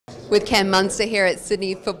with Cam Munster here at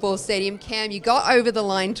Sydney Football Stadium. Cam, you got over the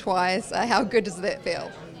line twice. How good does that feel?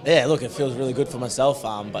 Yeah, look, it feels really good for myself.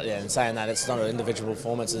 But yeah, in saying that, it's not an individual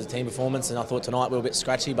performance, it's a team performance. And I thought tonight we were a bit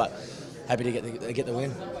scratchy, but happy to get the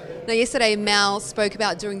win. Now, yesterday Mal spoke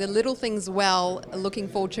about doing the little things well. Looking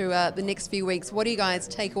forward to the next few weeks. What do you guys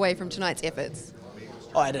take away from tonight's efforts?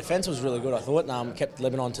 Our defence was really good, I thought. Kept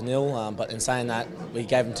Lebanon to 0, but in saying that, we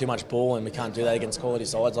gave them too much ball, and we can't do that against quality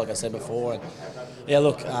sides, like I said before. And yeah,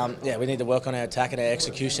 look, we need to work on our attack and our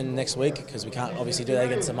execution next week, because we can't obviously do that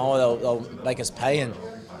against Samoa. They'll make us pay, and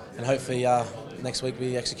hopefully next week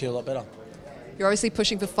we execute a lot better. You're obviously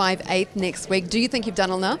pushing for 5/8 next week. Do you think you've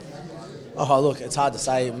done enough? Oh, look, it's hard to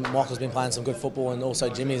say. Michael's been playing some good football, and also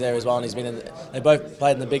Jimmy's there as well. And they both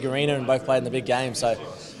played in the big arena and both played in the big game. So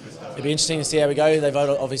it'll be interesting to see how we go. They've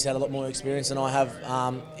obviously had a lot more experience than I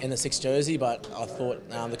have in the 6 jersey, but I thought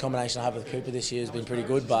the combination I have with Cooper this year has been pretty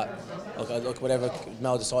good. But look, whatever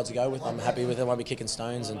Mel decides to go with, I'm happy with it. I won't be kicking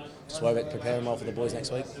stones, and just worry about preparing well for the boys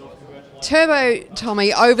next week. Turbo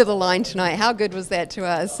Tommy over the line tonight. How good was that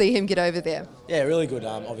to see him get over there? Yeah, really good.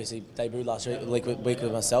 Obviously debuted last week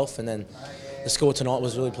with myself, and then the score tonight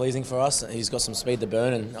was really pleasing for us. He's got some speed to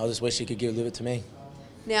burn, and I just wish he could give it to me.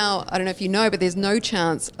 Now, I don't know if you know, but there's no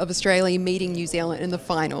chance of Australia meeting New Zealand in the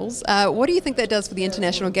finals. What do you think that does for the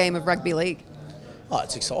international game of rugby league? Oh,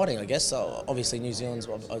 it's exciting, I guess. Obviously, New Zealand's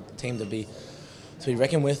a team to be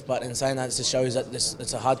reckoned with, but in saying that, it just shows that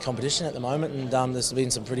it's a hard competition at the moment, and there's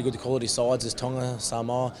been some pretty good quality sides. There's Tonga,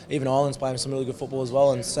 Samoa, even Ireland's playing some really good football as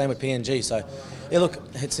well, and same with PNG. So, yeah, look,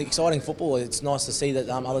 it's exciting football. It's nice to see that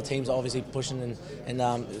other teams are obviously pushing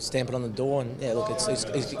and stamping on the door, and yeah, look, it's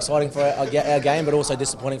exciting for our game, but also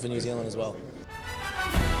disappointing for New Zealand as well.